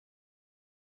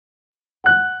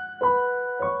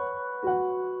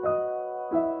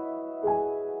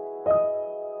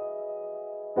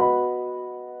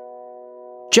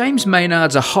James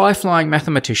Maynard's a high-flying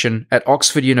mathematician at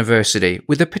Oxford University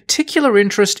with a particular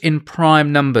interest in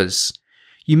prime numbers.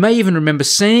 You may even remember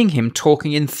seeing him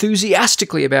talking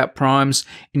enthusiastically about primes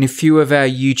in a few of our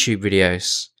YouTube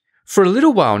videos. For a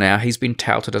little while now, he's been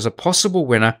touted as a possible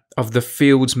winner of the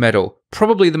Fields Medal,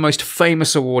 probably the most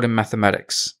famous award in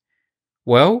mathematics.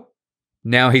 Well,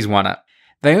 now he's won it.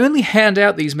 They only hand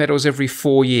out these medals every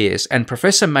 4 years, and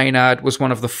Professor Maynard was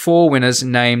one of the 4 winners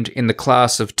named in the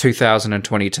class of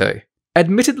 2022.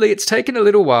 Admittedly, it's taken a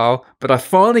little while, but I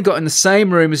finally got in the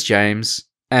same room as James,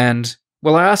 and,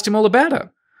 well, I asked him all about it.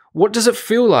 What does it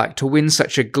feel like to win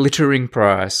such a glittering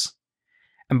prize?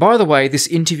 And by the way, this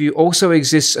interview also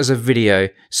exists as a video,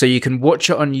 so you can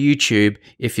watch it on YouTube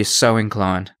if you're so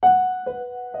inclined.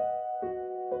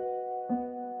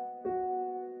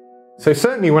 So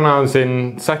certainly when I was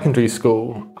in secondary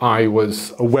school, I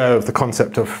was aware of the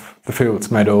concept of the Fields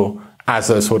Medal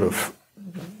as a sort of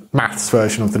maths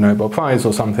version of the Nobel Prize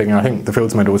or something. I think the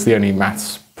Fields Medal was the only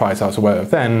maths prize I was aware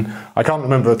of then. I can't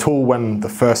remember at all when the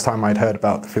first time I'd heard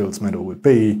about the Fields Medal would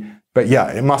be, but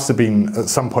yeah, it must have been at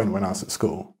some point when I was at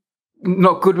school.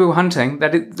 Not Good Will Hunting.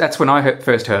 That's when I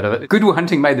first heard of it. Good Will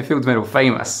Hunting made the Fields Medal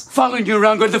famous. Following you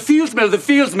around going, the Fields Medal, the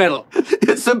Fields Medal.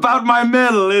 It's about my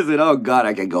medal, is it? Oh, God,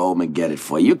 I can go home and get it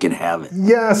for you. You can have it.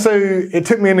 Yeah, so it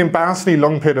took me an embarrassingly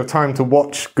long period of time to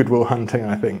watch Good Will Hunting,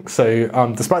 I think. So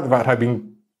despite the fact I'd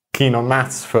been keen on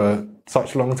maths for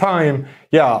such a long time,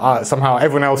 somehow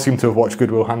everyone else seemed to have watched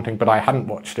Good Will Hunting, but I hadn't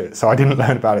watched it, so I didn't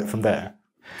learn about it from there.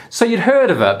 So you'd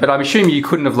heard of it, but I'm assuming you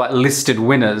couldn't have listed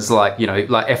winners like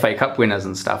FA Cup winners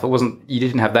and stuff. You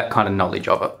didn't have that kind of knowledge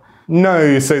of it.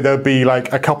 No, so there'd be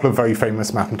a couple of very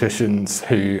famous mathematicians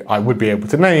who I would be able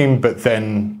to name, but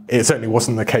then it certainly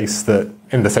wasn't the case that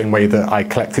in the same way that I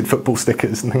collected football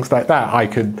stickers and things like that, I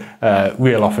could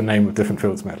reel off a name of different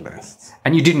Fields medalists.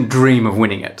 And you didn't dream of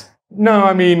winning it? No,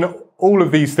 I mean, all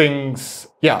of these things,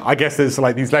 I guess there's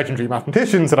these legendary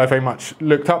mathematicians that I very much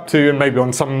looked up to and maybe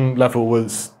on some level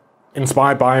was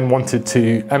inspired by and wanted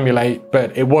to emulate,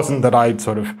 but it wasn't that I'd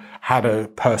sort of had a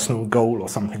personal goal or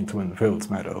something to win the Fields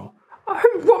Medal.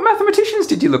 What mathematicians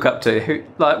did you look up to?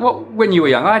 When you were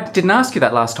young? I didn't ask you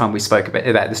that last time we spoke about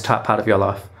this part of your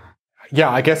life. Yeah,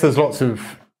 I guess there's lots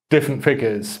of different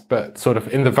figures, but sort of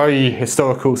in the very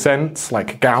historical sense,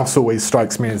 Gauss always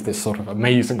strikes me as this sort of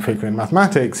amazing figure in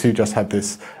mathematics who just had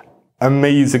this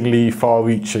amazingly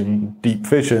far-reaching deep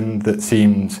vision that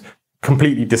seemed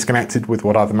completely disconnected with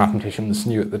what other mathematicians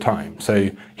knew at the time. So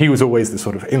he was always the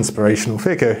sort of inspirational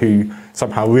figure who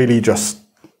somehow really just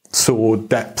saw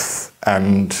depth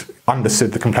and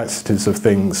understood the complexities of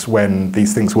things when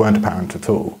these things weren't apparent at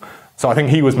all. So I think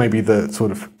he was maybe the sort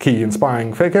of key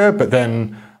inspiring figure, but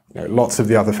then lots of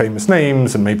the other famous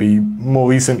names, and maybe more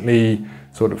recently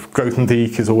sort of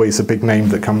Grothendieck is always a big name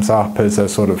that comes up as a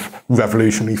sort of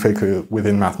revolutionary figure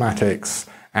within mathematics.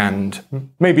 And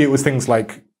maybe it was things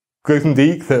like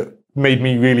Grothendieck that made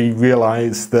me really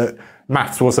realize that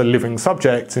maths was a living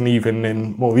subject, and even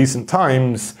in more recent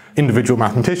times, individual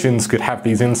mathematicians could have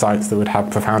these insights that would have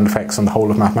profound effects on the whole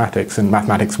of mathematics, and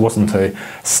mathematics wasn't a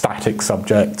static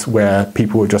subject where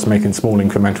people were just making small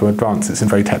incremental advances in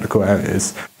very technical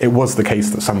areas. It was the case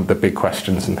that some of the big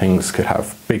questions and things could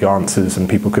have big answers and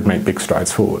people could make big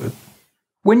strides forward.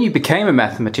 When you became a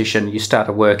mathematician, you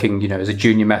started working, as a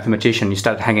junior mathematician, you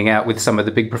started hanging out with some of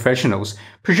the big professionals.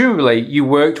 Presumably you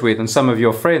worked with, and some of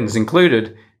your friends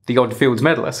included, the odd Fields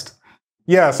medalist.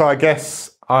 Yeah, so I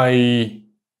guess I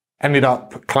ended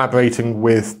up collaborating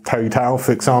with Total,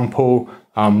 for example,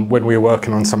 when we were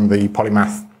working on some of the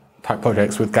polymath type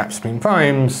projects with gaps between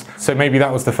primes. So maybe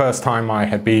that was the first time I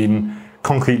had been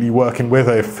concretely working with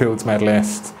a Fields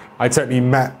medalist. I'd certainly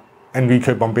met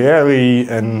Enrico Bombieri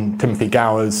and Timothy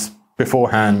Gowers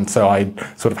beforehand, so I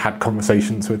sort of had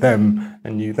conversations with them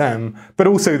and knew them. But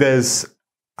also there's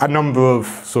a number of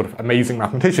sort of amazing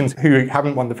mathematicians who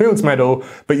haven't won the Fields Medal,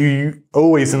 but you are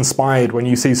always inspired when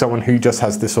you see someone who just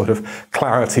has this sort of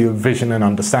clarity of vision and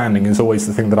understanding is always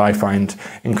the thing that I find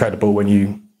incredible when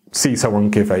you see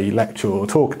someone give a lecture or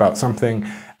talk about something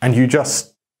and you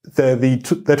just, they're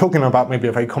talking about maybe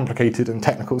a very complicated and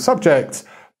technical subject,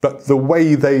 but the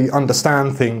way they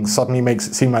understand things suddenly makes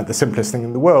it seem like the simplest thing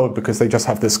in the world because they just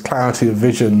have this clarity of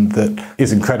vision that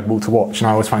is incredible to watch, and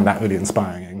I always find that really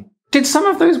inspiring. Did some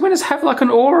of those winners have an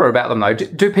aura about them though?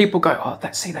 Do people go, oh,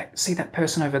 see that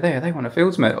person over there, they won a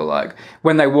Fields Medal,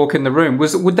 when they walk in the room?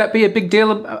 Would that be a big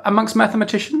deal amongst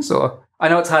mathematicians? Or I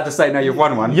know it's hard to say, no, you've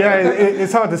won one. Yeah,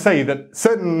 it's hard to say. That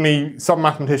certainly some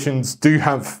mathematicians do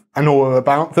have an aura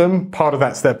about them. Part of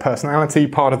that's their personality,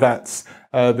 part of that's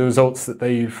the results that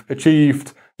they've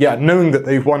achieved. Yeah, knowing that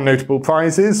they've won notable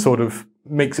prizes sort of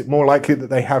makes it more likely that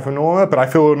they have an aura, but I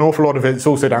feel an awful lot of it's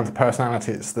also down to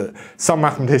personalities, that some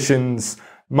mathematicians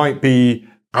might be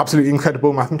absolutely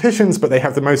incredible mathematicians, but they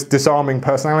have the most disarming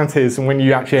personalities, and when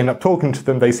you actually end up talking to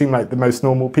them, they seem like the most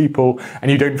normal people,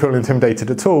 and you don't feel intimidated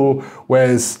at all,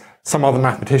 whereas some other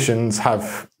mathematicians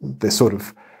have this sort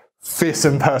of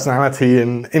fearsome personality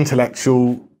and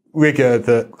intellectual rigor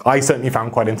that I certainly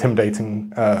found quite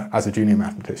intimidating as a junior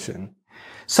mathematician.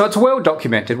 So it's well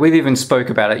documented. We've even spoke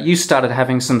about it. You started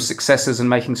having some successes and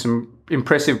making some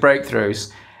impressive breakthroughs.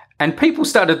 And people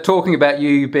started talking about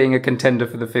you being a contender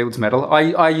for the Fields Medal.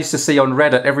 I used to see on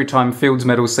Reddit, every time Fields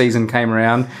Medal season came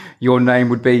around, your name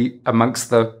would be amongst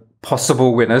the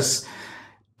possible winners.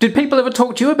 Did people ever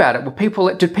talk to you about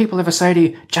it? Did people ever say to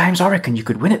you, James, I reckon you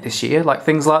could win it this year? Like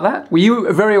things like that? Were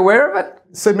you very aware of it?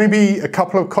 So maybe a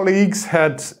couple of colleagues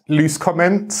had loose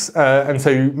comments and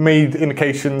so made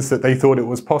indications that they thought it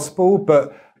was possible.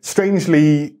 But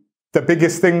strangely, the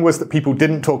biggest thing was that people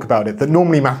didn't talk about it, that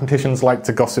normally mathematicians like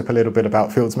to gossip a little bit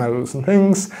about Fields medals and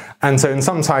things. And so in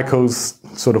some cycles,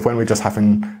 sort of when we're just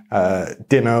having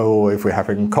dinner or if we're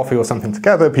having coffee or something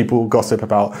together, people gossip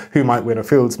about who might win a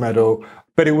Fields medal.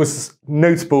 But it was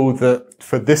notable that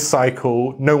for this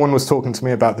cycle, no one was talking to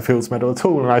me about the Fields medal at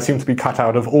all, and I seemed to be cut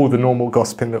out of all the normal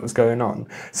gossiping that was going on.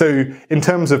 So in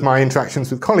terms of my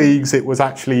interactions with colleagues, it was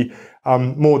actually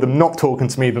more them not talking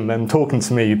to me than them talking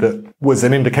to me that was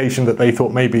an indication that they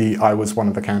thought maybe I was one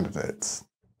of the candidates.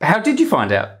 How did you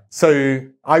find out? So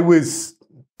I was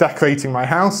decorating my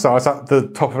house, so I was at the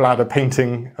top of a ladder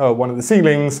painting one of the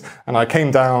ceilings, and I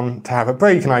came down to have a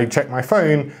break and I checked my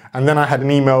phone, and then I had an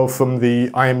email from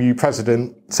the IMU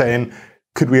president saying,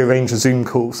 could we arrange a Zoom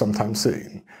call sometime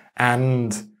soon?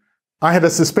 And I had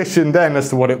a suspicion then as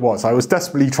to what it was. I was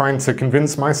desperately trying to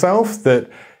convince myself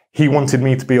that he wanted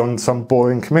me to be on some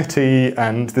boring committee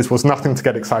and this was nothing to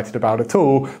get excited about at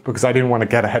all because I didn't want to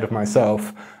get ahead of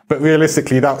myself. But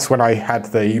realistically, that's when I had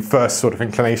the first sort of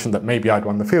inclination that maybe I'd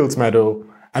won the Fields medal.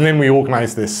 And then we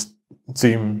organised this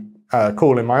Zoom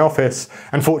call in my office.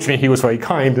 And fortunately, he was very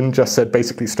kind and just said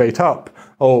basically straight up,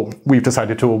 oh, we've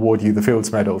decided to award you the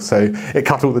Fields medal. So it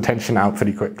cut all the tension out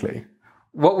pretty quickly.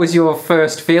 What was your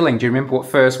first feeling? Do you remember what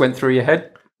first went through your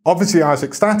head? Obviously, I was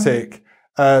ecstatic.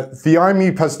 The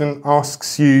IMU president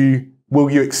asks you, will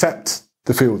you accept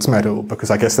the Fields medal? Because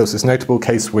I guess there was this notable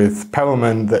case with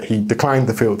Perelman that he declined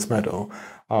the Fields medal.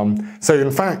 So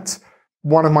in fact,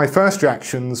 one of my first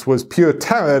reactions was pure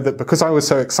terror that because I was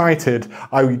so excited,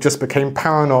 I just became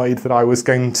paranoid that I was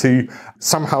going to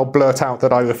somehow blurt out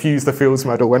that I refused the Fields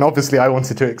medal when obviously I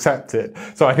wanted to accept it.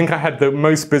 So I think I had the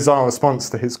most bizarre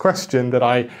response to his question that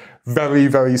I very,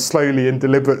 very slowly and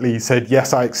deliberately said,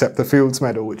 yes, I accept the Fields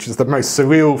medal, which is the most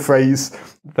surreal phrase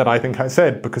that I think I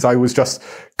said, because I was just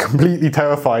completely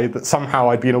terrified that somehow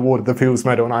I'd been awarded the Fields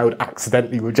medal and I would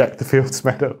accidentally reject the Fields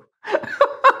medal.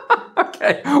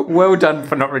 Okay, well done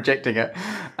for not rejecting it.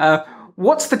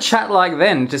 What's the chat like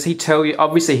then? Does he tell you,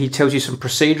 obviously he tells you some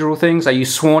procedural things. Are you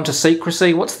sworn to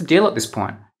secrecy? What's the deal at this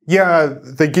point? Yeah,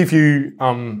 they give you,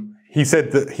 he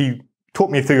said that he taught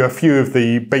me through a few of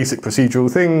the basic procedural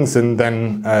things, and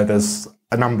then there's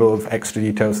a number of extra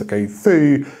details that go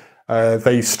through.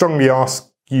 They strongly ask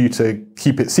you to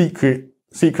keep it secret.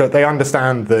 They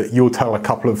understand that you'll tell a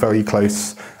couple of very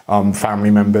close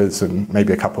family members and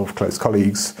maybe a couple of close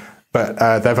colleagues, but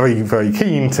they're very, very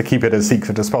keen to keep it as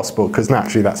secret as possible because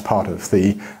naturally that's part of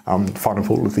the fun of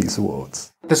all of these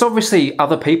awards. There's obviously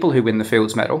other people who win the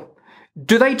Fields medal.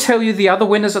 Do they tell you the other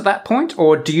winners at that point,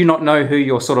 or do you not know who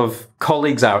your sort of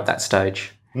colleagues are at that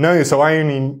stage? No, so I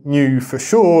only knew for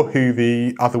sure who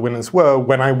the other winners were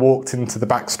when I walked into the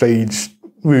backstage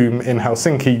room in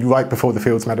Helsinki right before the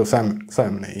Fields medal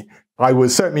ceremony. I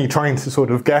was certainly trying to sort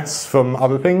of guess from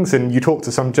other things, and you talk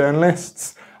to some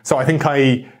journalists. So I think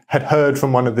I had heard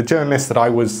from one of the journalists that I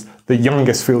was the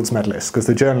youngest Fields medalist, because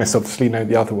the journalists obviously know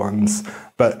the other ones.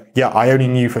 But yeah, I only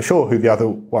knew for sure who the other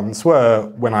ones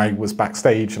were when I was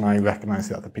backstage and I recognised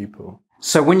the other people.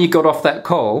 So when you got off that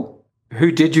call,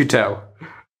 who did you tell?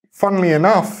 Funnily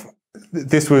enough,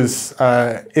 this was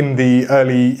in the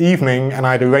early evening, and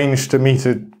I'd arranged to meet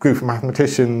a group of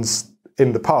mathematicians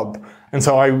in the pub. And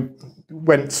so I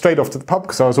went straight off to the pub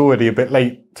because I was already a bit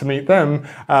late to meet them,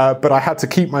 but I had to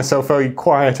keep myself very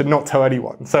quiet and not tell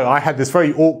anyone. So I had this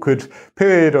very awkward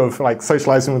period of like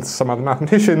socializing with some other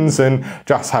mathematicians and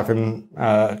just having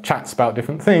chats about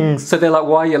different things. So they're like,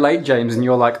 why are you late, James? And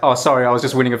you're like, oh, sorry, I was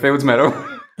just winning a Fields medal.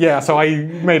 Yeah, so I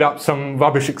made up some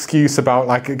rubbish excuse about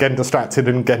like getting distracted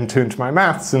and getting too into my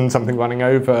maths and something running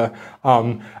over.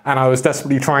 And I was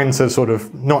desperately trying to sort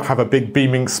of not have a big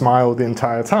beaming smile the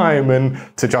entire time and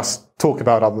to just talk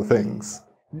about other things.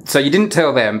 So you didn't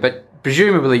tell them, but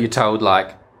presumably you told,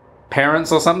 like,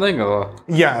 parents or something, or?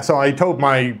 Yeah, so I told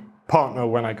my partner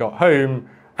when I got home,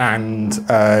 and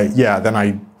then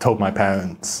I told my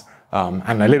parents.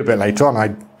 And a little bit later on,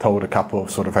 I told a couple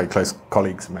of sort of very close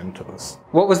colleagues and mentors.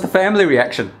 What was the family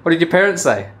reaction? What did your parents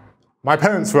say? My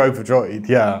parents were overjoyed,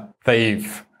 yeah.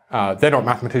 They're not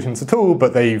mathematicians at all,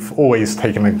 but they've always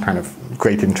taken a kind of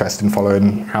great interest in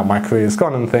following how my career's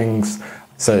gone and things.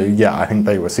 So yeah, I think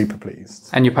they were super pleased.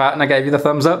 And your partner gave you the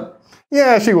thumbs up?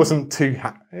 Yeah, she wasn't too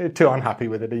unhappy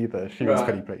with it either. She was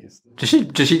pretty pleased. Does she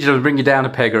just bring you down a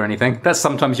peg or anything? That's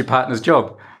sometimes your partner's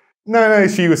job. No,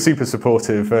 she was super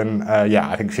supportive, and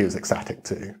I think she was ecstatic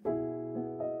too.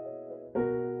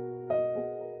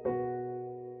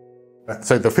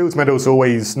 So the Fields Medal is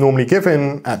always normally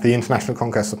given at the International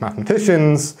Congress of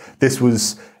Mathematicians. This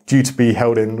was due to be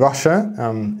held in Russia,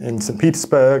 in St.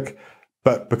 Petersburg,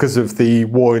 but because of the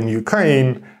war in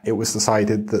Ukraine, it was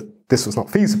decided that this was not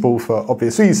feasible for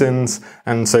obvious reasons,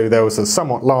 and so there was a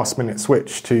somewhat last-minute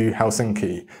switch to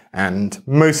Helsinki. And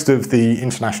most of the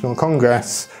International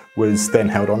Congress was then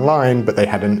held online, but they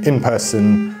had an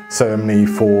in-person ceremony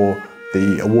for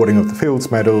the awarding of the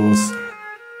Fields Medals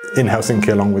in Helsinki,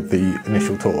 along with the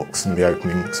initial talks and the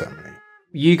opening ceremony.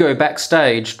 You go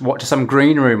backstage, to some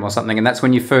green room or something, and that's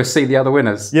when you first see the other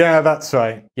winners? Yeah, that's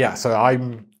right. Yeah, so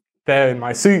I'm there in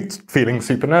my suit, feeling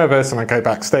super nervous, and I go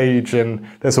backstage, and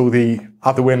there's all the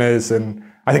other winners, and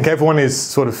I think everyone is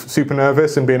sort of super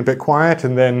nervous and being a bit quiet,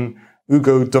 and then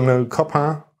Hugo Domino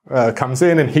Copin comes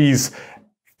in, and he's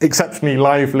exceptionally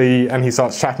lively, and he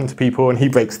starts chatting to people, and he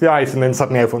breaks the ice, and then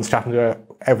suddenly everyone's chatting to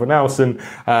everyone else, and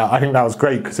I think that was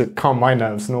great because it calmed my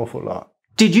nerves an awful lot.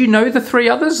 Did you know the three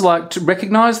others, like, to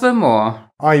recognise them, or?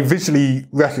 I visually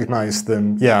recognised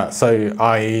them, yeah, so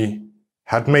I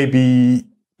had maybe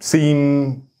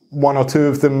seen one or two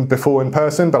of them before in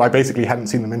person, but I basically hadn't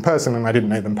seen them in person, and I didn't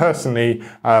know them personally,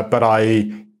 but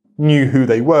I knew who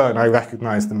they were, and I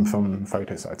recognised them from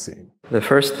photos I'd seen. The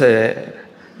first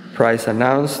prize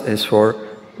announced is for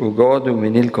Hugo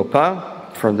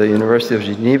Duménil-Copin from the University of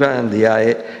Geneva and the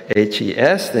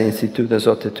IHES, the Institut des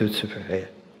Hautes Études Supérieures.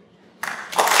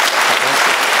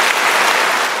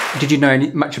 Did you know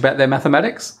much about their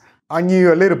mathematics? I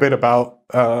knew a little bit about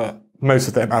most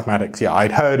of their mathematics, yeah.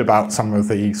 I'd heard about some of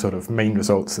the sort of main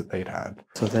results that they'd had.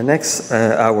 So the next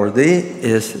awardee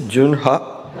is Jun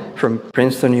Ha from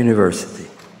Princeton University.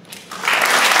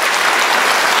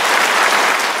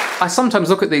 I sometimes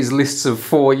look at these lists of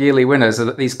 4 yearly winners,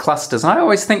 these clusters, and I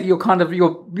always think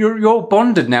you're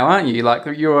bonded now, aren't you? Like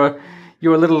you're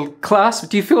a little class.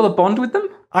 Do you feel a bond with them?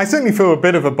 I certainly feel a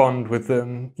bit of a bond with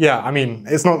them. Yeah, I mean,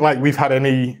 it's not like we've had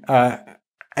any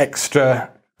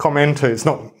extra comment.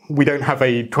 We don't have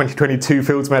a 2022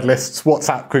 Fields Medalists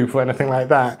WhatsApp group or anything like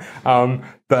that.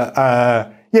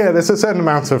 There's a certain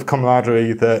amount of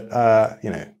camaraderie that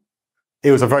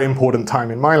it was a very important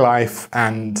time in my life,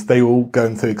 and they all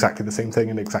going through exactly the same thing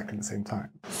at exactly the same time.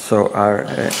 So our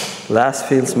last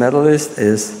Fields medalist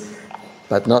is,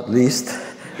 but not least,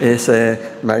 is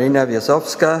Marina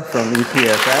Wiesowska from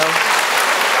EPFL.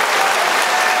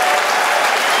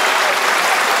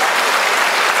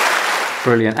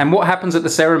 Brilliant. And what happens at the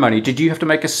ceremony? Did you have to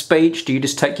make a speech? Do you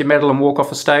just take your medal and walk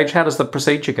off a stage? How does the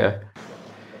procedure go?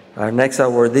 Our next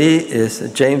awardee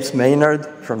is James Maynard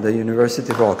from the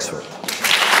University of Oxford.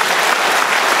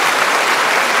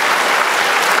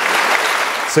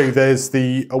 So there's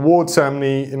the award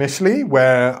ceremony initially,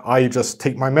 where I just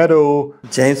take my medal.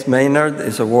 James Maynard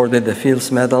is awarded the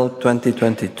Fields Medal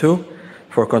 2022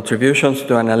 for contributions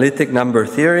to analytic number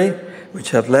theory,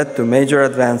 which have led to major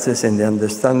advances in the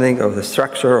understanding of the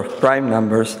structure of prime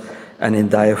numbers and in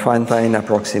Diophantine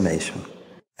approximation.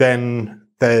 Then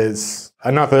there's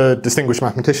another distinguished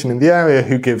mathematician in the area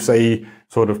who gives a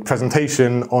sort of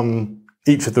presentation on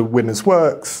each of the winners'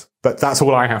 works, but that's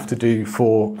all I have to do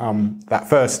for that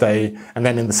first day. And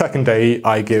then in the second day,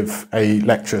 I give a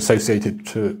lecture associated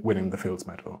to winning the Fields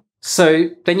Medal. So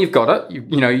then you've got it,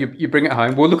 you bring it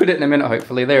home. We'll look at it in a minute,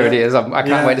 hopefully. There it is. I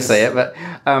can't wait to see it. But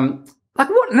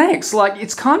what next?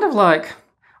 It's kind of like,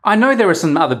 I know there are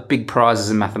some other big prizes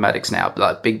in mathematics now,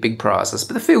 like big prizes,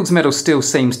 but the Fields Medal still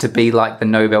seems to be like the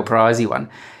Nobel Prize-y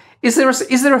one. Is there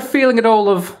a feeling at all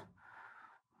of,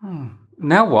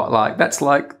 now what?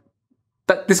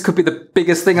 That this could be the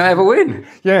biggest thing I ever win?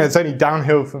 Yeah, it's only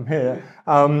downhill from here.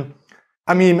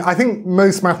 I think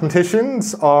most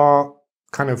mathematicians are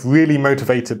kind of really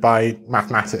motivated by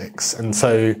mathematics, and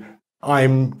so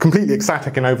I'm completely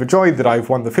ecstatic and overjoyed that I've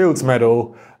won the Fields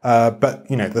Medal, but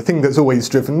the thing that's always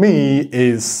driven me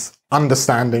is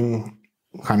understanding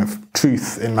kind of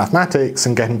truth in mathematics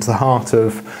and getting to the heart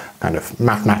of kind of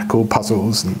mathematical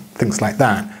puzzles and things like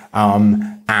that.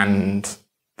 And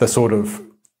the sort of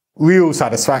real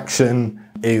satisfaction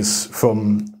is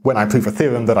from when I prove a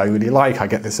theorem that I really like. I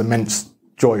get this immense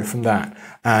joy from that.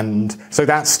 And so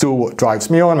that's still what drives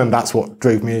me on, and that's what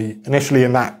drove me initially,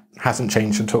 and that hasn't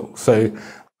changed at all. So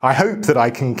I hope that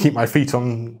I can keep my feet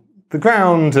on the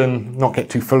ground and not get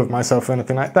too full of myself or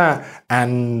anything like that,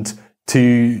 and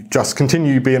to just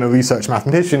continue being a research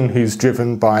mathematician who's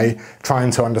driven by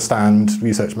trying to understand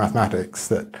research mathematics.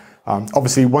 That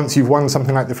obviously once you've won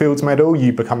something like the Fields Medal,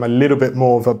 you become a little bit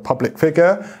more of a public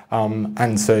figure,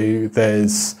 and so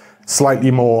there's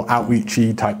slightly more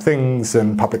outreachy type things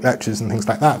and public lectures and things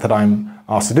like that that I'm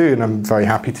asked to do, and I'm very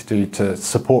happy to do to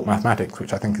support mathematics,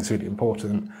 which I think is really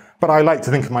important. But I like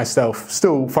to think of myself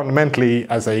still fundamentally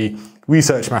as a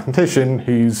research mathematician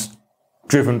who's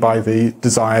driven by the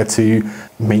desire to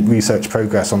make research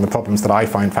progress on the problems that I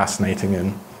find fascinating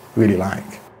and really like.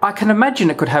 I can imagine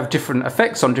it could have different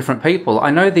effects on different people. I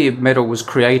know the medal was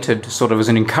created sort of as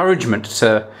an encouragement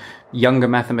to younger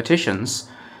mathematicians.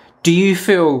 Do you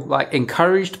feel like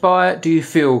encouraged by it? Do you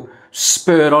feel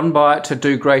spurred on by it to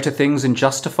do greater things and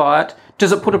justify it?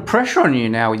 Does it put a pressure on you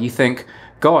now where you think,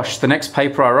 gosh, the next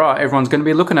paper I write, everyone's going to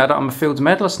be looking at it, I'm a Fields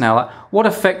medalist now? Like, what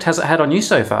effect has it had on you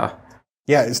so far?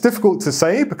 Yeah, it's difficult to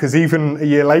say because even a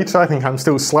year later, I think I'm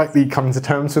still slightly coming to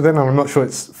terms with it, and I'm not sure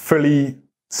it's fully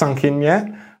sunk in yet.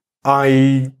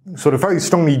 I sort of very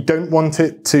strongly don't want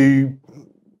it to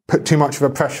put too much of a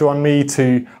pressure on me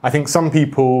to, I think some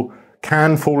people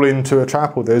can fall into a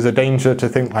trap, or there's a danger to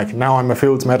think like, now I'm a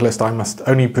Fields medalist, I must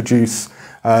only produce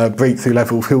breakthrough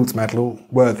level Fields medal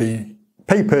worthy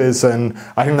papers, and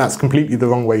I think that's completely the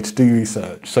wrong way to do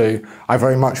research. So I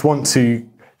very much want to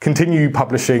continue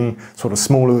publishing sort of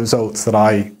smaller results that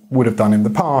I would have done in the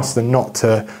past, and not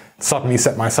to suddenly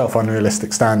set myself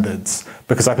unrealistic standards,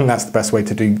 because I think that's the best way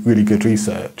to do really good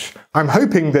research. I'm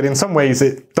hoping that in some ways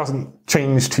it doesn't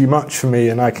change too much for me,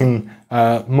 and I can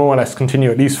more or less continue,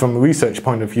 at least from a research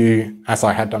point of view, as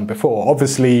I had done before.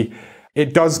 Obviously,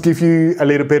 it does give you a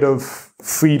little bit of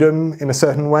freedom in a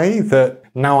certain way, that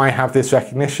now I have this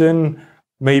recognition,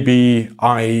 maybe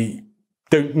I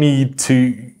don't need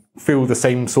to feel the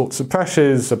same sorts of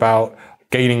pressures about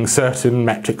gaining certain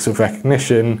metrics of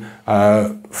recognition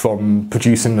from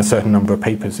producing a certain number of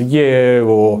papers a year,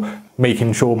 or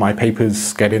making sure my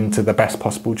papers get into the best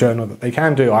possible journal that they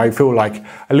can do. I feel like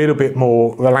a little bit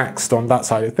more relaxed on that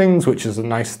side of things, which is a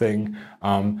nice thing.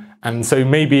 And so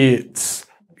maybe it's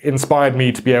inspired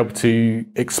me to be able to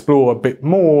explore a bit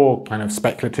more kind of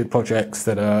speculative projects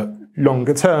that are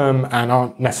longer term and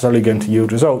aren't necessarily going to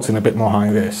yield results in a bit more high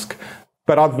risk.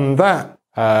 But other than that,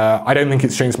 I don't think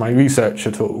it's changed my research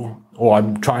at all, or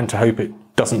I'm trying to hope it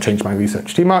doesn't change my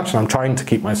research too much, and I'm trying to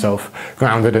keep myself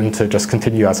grounded and to just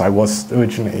continue as I was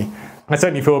originally. I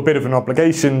certainly feel a bit of an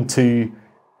obligation to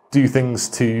do things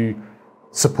to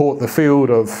support the field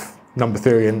of number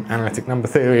theory and analytic number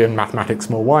theory and mathematics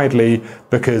more widely,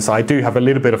 because I do have a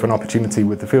little bit of an opportunity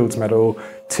with the Fields Medal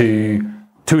to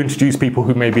introduce people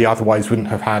who maybe otherwise wouldn't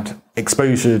have had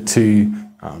exposure to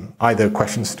either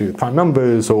questions to do with prime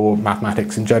numbers or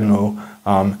mathematics in general.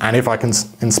 And if I can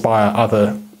inspire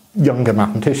other younger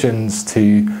mathematicians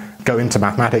to go into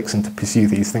mathematics and to pursue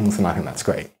these things, then I think that's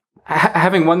great.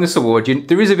 Having won this award,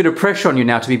 there is a bit of pressure on you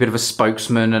now to be a bit of a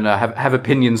spokesman and have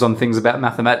opinions on things about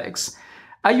mathematics.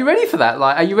 Are you ready for that?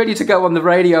 Like, are you ready to go on the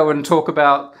radio and talk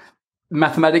about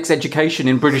mathematics education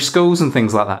in British schools and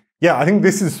things like that? Yeah, I think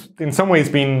this has in some ways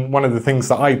been one of the things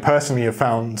that I personally have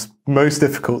found most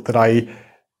difficult, that I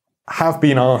have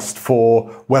been asked for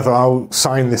whether I'll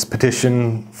sign this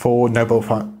petition for Nobel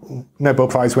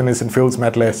Prize winners and Fields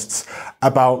medalists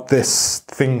about this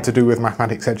thing to do with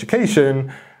mathematics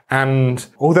education. And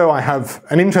although I have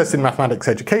an interest in mathematics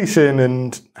education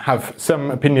and have some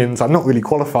opinions, I'm not really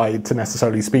qualified to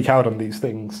necessarily speak out on these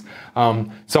things.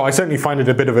 So I certainly find it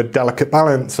a bit of a delicate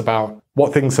balance about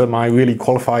what things am I really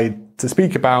qualified to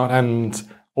speak about. And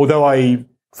although I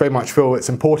very much feel it's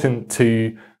important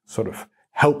to sort of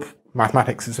help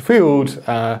mathematics as a field,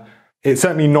 it's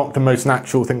certainly not the most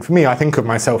natural thing for me. I think of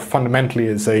myself fundamentally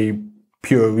as a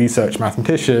pure research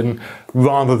mathematician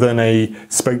rather than a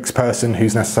spokesperson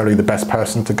who's necessarily the best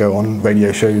person to go on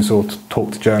radio shows or to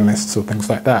talk to journalists or things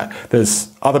like that.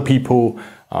 There's other people,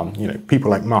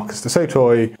 people like Marcus de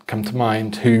Sautoy come to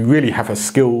mind, who really have a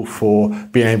skill for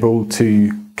being able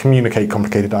to communicate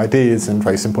complicated ideas in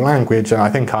very simple language. And I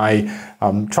think I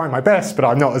try my best, but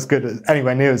I'm not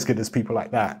anywhere near as good as people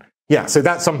like that. Yeah, so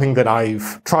that's something that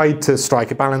I've tried to strike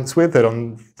a balance with, that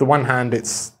on the one hand,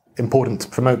 it's important to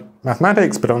promote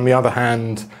mathematics, but on the other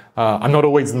hand, I'm not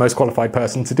always the most qualified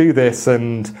person to do this,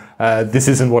 and this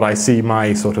isn't what I see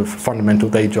my sort of fundamental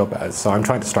day job as. So I'm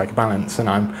trying to strike a balance, and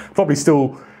I'm probably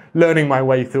still learning my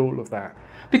way through all of that.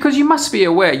 Because you must be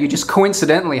aware, you just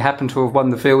coincidentally happen to have won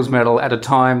the Fields Medal at a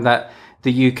time that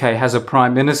the UK has a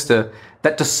Prime Minister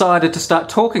that decided to start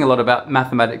talking a lot about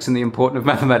mathematics and the importance of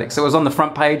mathematics. So it was on the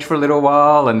front page for a little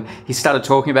while, and he started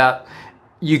talking about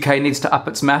UK needs to up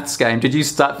its maths game. Did you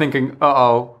start thinking,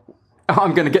 uh-oh,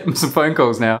 I'm going to get some phone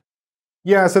calls now?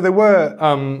 Yeah, so there were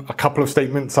a couple of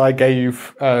statements I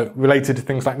gave related to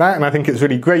things like that, and I think it's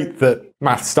really great that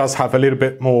maths does have a little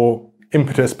bit more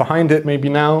impetus behind it maybe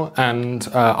now, and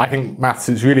I think maths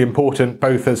is really important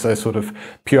both as a sort of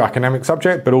pure academic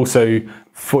subject, but also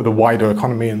for the wider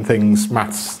economy and things.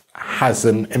 Maths has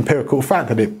an empirical fact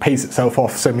that it pays itself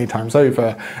off so many times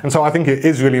over, and so I think it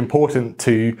is really important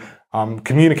to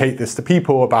communicate this to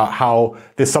people about how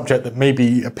this subject that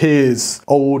maybe appears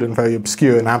old and very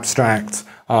obscure and abstract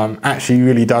actually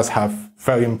really does have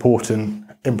very important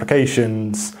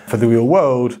implications for the real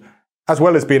world, as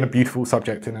well as being a beautiful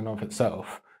subject in and of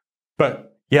itself.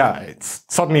 But yeah, it's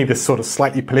suddenly this sort of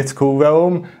slightly political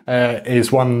realm is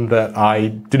one that I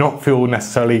do not feel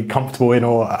necessarily comfortable in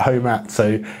or at home at.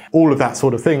 So all of that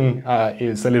sort of thing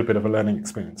is a little bit of a learning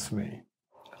experience for me.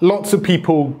 Lots of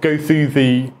people go through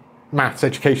the maths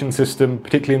education system,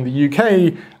 particularly in the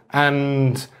UK,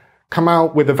 and come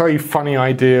out with a very funny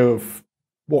idea of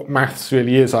what maths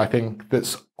really is, I think,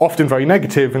 that's often very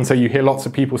negative. And so you hear lots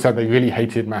of people say they really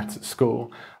hated maths at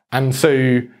school. And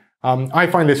so I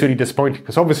find this really disappointing,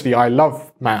 because obviously I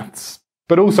love maths,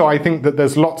 but also I think that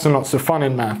there's lots and lots of fun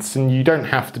in maths, and you don't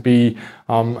have to be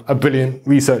a brilliant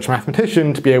research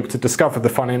mathematician to be able to discover the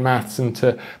fun in maths and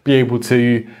to be able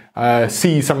to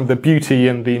see some of the beauty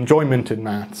and the enjoyment in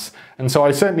maths. And so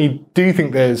I certainly do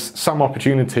think there's some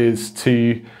opportunities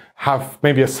to have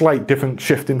maybe a slight different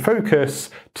shift in focus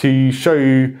to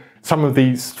show some of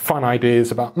these fun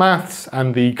ideas about maths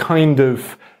and the kind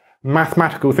of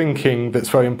mathematical thinking that's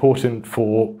very important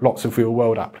for lots of real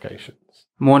world applications.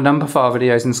 More Numberphile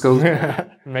videos in schools?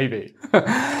 Maybe.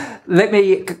 Let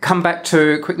me come back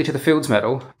quickly to the Fields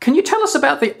Medal. Can you tell us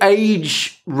about the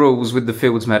age rules with the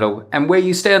Fields Medal and where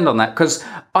you stand on that? Because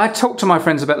I talk to my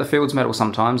friends about the Fields Medal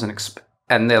sometimes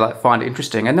and they're like, find it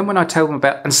interesting. And then when I tell them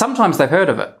about, and sometimes they've heard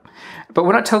of it, but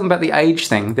when I tell them about the age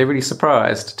thing, they're really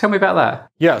surprised. Tell me about that.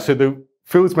 Yeah, so the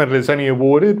Fields Medal is only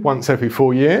awarded once every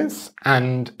 4 years,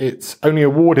 and it's only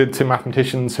awarded to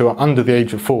mathematicians who are under the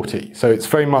age of 40. So it's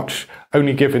very much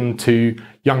only given to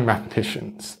young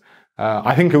mathematicians.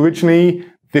 I think originally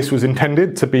this was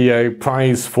intended to be a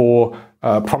prize for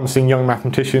promising young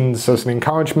mathematicians as an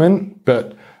encouragement,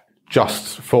 but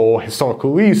just for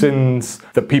historical reasons,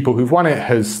 the people who've won it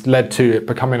has led to it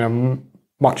becoming a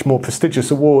much more prestigious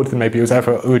award than maybe it was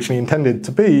ever originally intended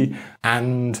to be.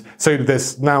 And so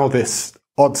there's now this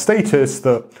odd status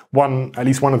that at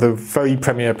least one of the very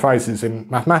premier prizes in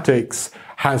mathematics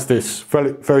has this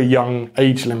very, very young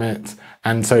age limit,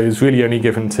 and so is really only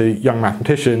given to young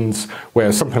mathematicians,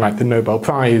 whereas something like the Nobel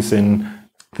Prize in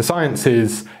the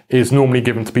sciences is normally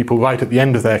given to people right at the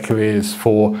end of their careers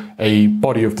for a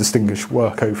body of distinguished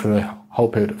work over the whole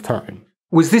period of time.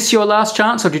 Was this your last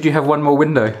chance, or did you have one more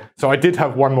window? So I did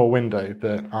have one more window,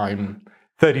 but I'm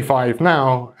 35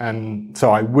 now, and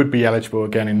so I would be eligible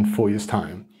again in 4 years'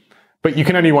 time. But you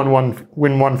can only win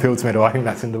one Fields Medal. I think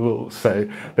that's in the rules, so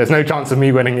there's no chance of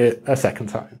me winning it a second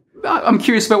time. I'm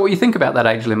curious about what you think about that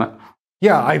age limit.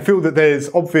 Yeah, I feel that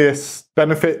there's obvious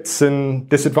benefits and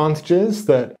disadvantages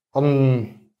that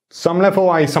on some level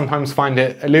I sometimes find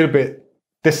it a little bit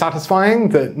dissatisfying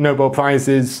that Nobel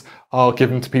Prizes are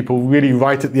given to people really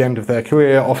right at the end of their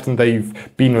career. Often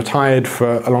they've been retired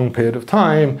for a long period of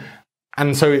time.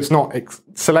 And so it's not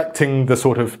selecting the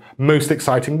sort of most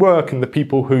exciting work and the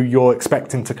people who you're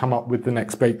expecting to come up with the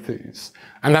next breakthroughs.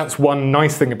 And that's one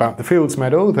nice thing about the Fields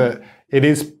Medal, that it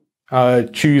is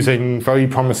choosing very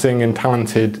promising and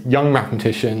talented young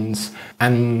mathematicians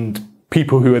and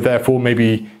people who are therefore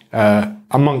maybe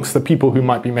amongst the people who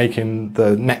might be making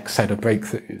the next set of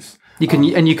breakthroughs. You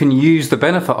can use the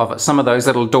benefit of it. Some of those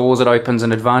little doors it opens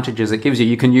and advantages it gives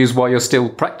you can use while you're still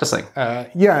practicing.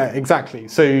 Yeah, exactly.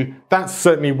 So that's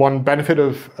certainly one benefit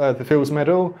of the Fields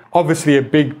Medal. Obviously, a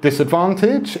big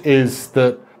disadvantage is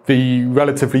that the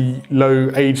relatively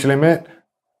low age limit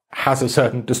has a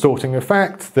certain distorting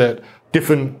effect, that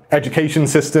different education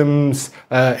systems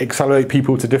accelerate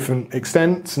people to different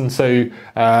extents. And so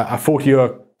a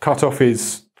 40-year cutoff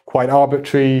is quite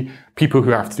arbitrary. People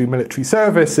who have to do military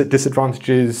service, it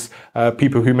disadvantages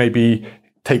people who maybe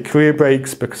take career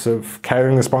breaks because of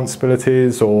caring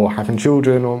responsibilities or having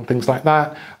children or things like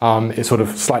that. It sort of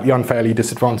slightly unfairly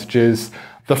disadvantages.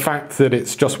 The fact that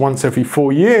it's just once every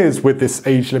 4 years with this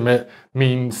age limit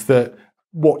means that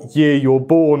what year you're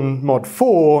born, mod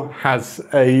 4, has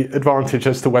a advantage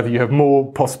as to whether you have more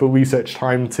possible research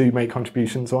time to make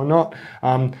contributions or not.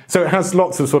 So it has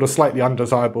lots of sort of slightly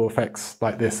undesirable effects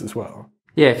like this as well.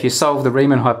 Yeah, if you solve the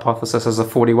Riemann hypothesis as a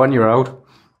 41-year-old,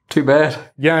 too bad.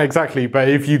 Yeah, exactly. But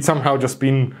if you'd somehow just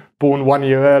been born 1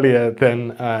 year earlier,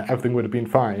 then everything would have been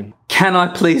fine. Can I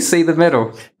please see the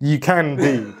medal? You can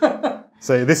indeed.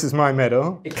 So this is my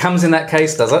medal. It comes in that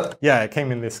case, does it? Yeah, it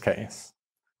came in this case.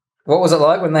 What was it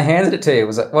like when they handed it to you?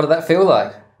 What did that feel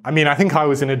like? I mean, I think I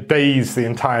was in a daze the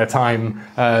entire time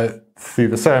through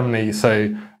the ceremony.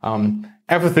 So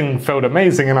everything felt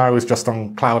amazing and I was just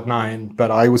on cloud 9.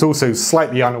 But I was also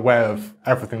slightly unaware of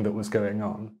everything that was going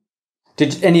on.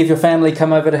 Did any of your family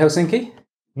come over to Helsinki?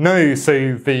 No,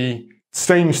 so the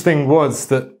strange thing was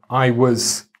that I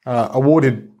was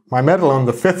awarded my medal on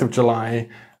the 5th of July,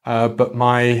 but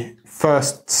my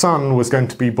first son was going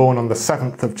to be born on the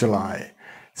 7th of July.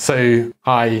 So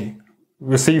I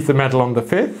received the medal on the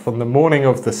 5th. On the morning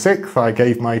of the 6th, I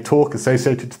gave my talk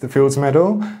associated to the Fields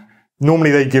Medal.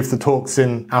 Normally they give the talks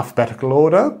in alphabetical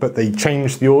order, but they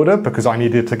changed the order because I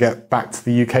needed to get back to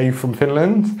the UK from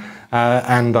Finland.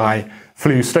 And I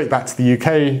flew straight back to the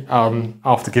UK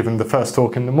after giving the first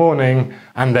talk in the morning.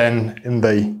 And then in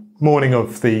the morning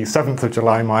of the 7th of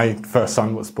July, my first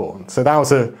son was born. So that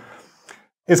was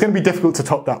it's going to be difficult to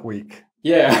top that week.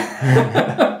 Yeah.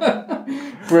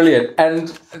 Brilliant. And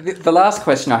the last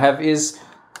question I have is,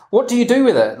 what do you do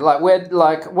with it?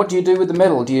 What do you do with the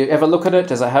medal? Do you ever look at it?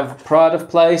 Does it have pride of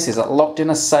place? Is it locked in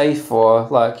a safe, or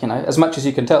as much as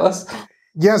you can tell us?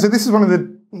 Yeah, so this is one of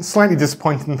the slightly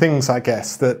disappointing things, I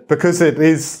guess, that because it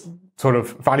is sort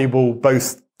of valuable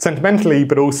both sentimentally,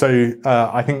 but also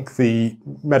I think the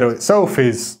medal itself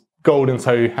is gold and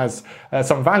so has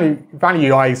some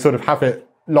value. I sort of have it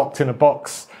locked in a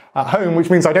box at home, which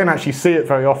means I don't actually see it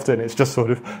very often. It's just sort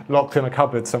of locked in a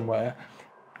cupboard somewhere.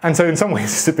 And so in some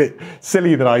ways it's a bit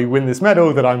silly that I win this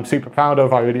medal that I'm super proud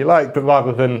of, I really like, but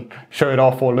rather than show it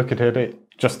off or look at it,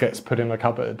 it just gets put in the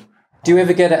cupboard. Do you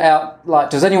ever get it out?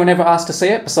 Does anyone ever ask to see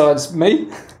it besides me?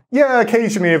 Yeah,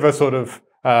 occasionally if a sort of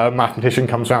mathematician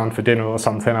comes round for dinner or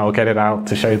something, I'll get it out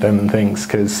to show them and things,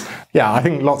 because, yeah, I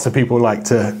think lots of people like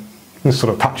to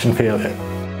sort of touch and feel it.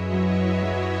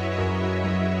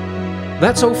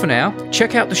 That's all for now.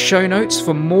 Check out the show notes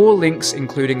for more links,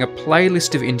 including a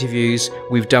playlist of interviews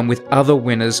we've done with other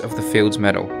winners of the Fields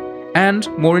Medal. And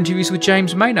more interviews with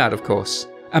James Maynard, of course.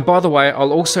 And by the way,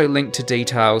 I'll also link to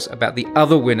details about the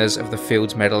other winners of the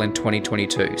Fields Medal in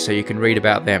 2022, so you can read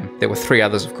about them. There were 3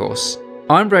 others, of course.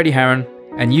 I'm Brady Harron,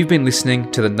 and you've been listening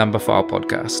to the Numberphile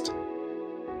Podcast.